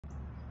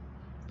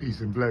Peace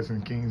and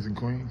blessings, kings and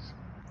queens.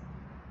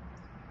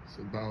 It's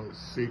about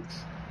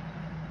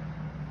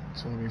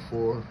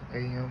 6:24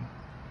 a.m.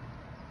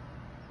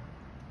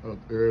 Up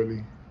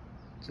early,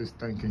 just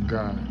thanking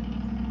God.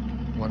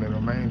 One of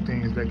the main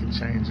things that can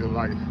change your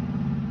life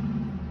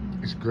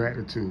is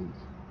gratitude.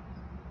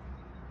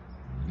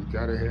 You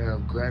gotta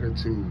have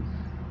gratitude.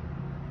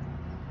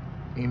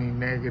 Any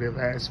negative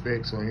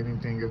aspects or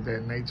anything of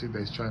that nature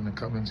that's trying to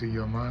come into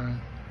your mind,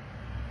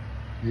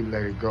 you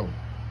let it go.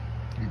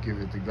 You give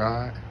it to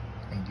God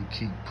and you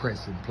keep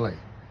pressing play.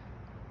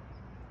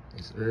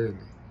 It's early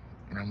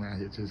and I'm out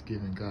here just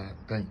giving God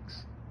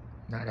thanks.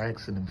 Not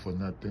asking him for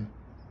nothing,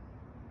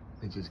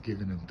 but just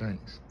giving him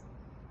thanks.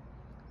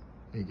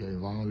 He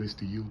gave all this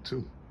to you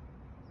too.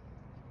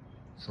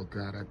 So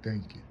God, I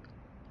thank you.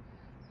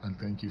 I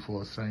thank you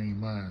for a sane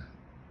mind.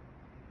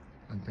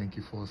 I thank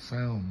you for a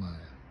sound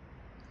mind.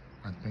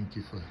 I thank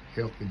you for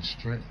health and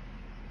strength.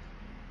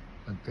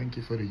 I thank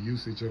you for the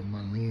usage of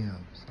my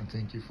limbs. I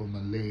thank you for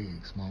my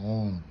legs, my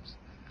arms.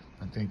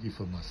 I thank you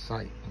for my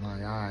sight,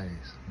 my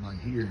eyes, my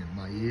hearing,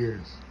 my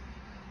ears,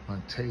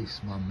 my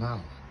taste, my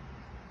mouth.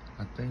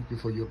 I thank you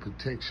for your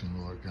protection,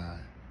 Lord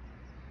God.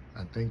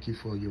 I thank you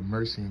for your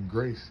mercy and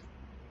grace,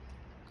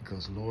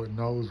 because Lord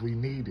knows we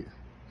need it.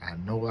 I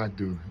know I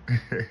do.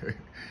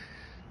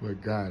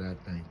 But God, I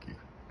thank you.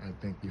 I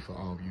thank you for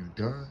all you've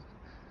done,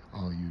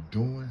 all you're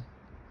doing,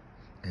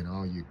 and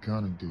all you're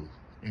gonna do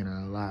in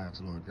our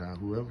lives, Lord God.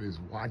 Whoever is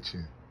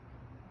watching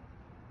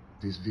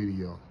this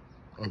video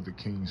of the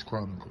King's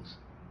Chronicles,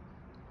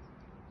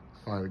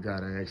 Father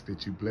God, I ask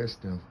that you bless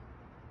them.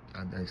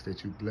 I ask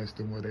that you bless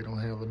them where they don't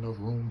have enough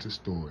room to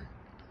store it.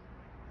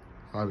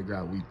 Father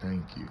God, we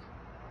thank you.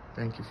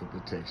 Thank you for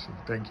protection.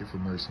 Thank you for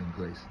mercy and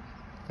grace.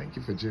 Thank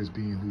you for just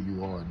being who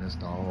you are, and that's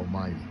the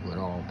Almighty with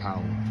all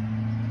power.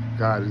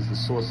 God is the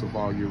source of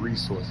all your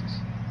resources.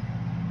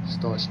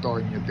 Start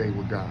starting your day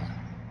with God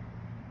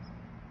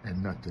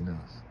and nothing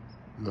else.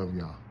 Love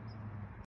y'all.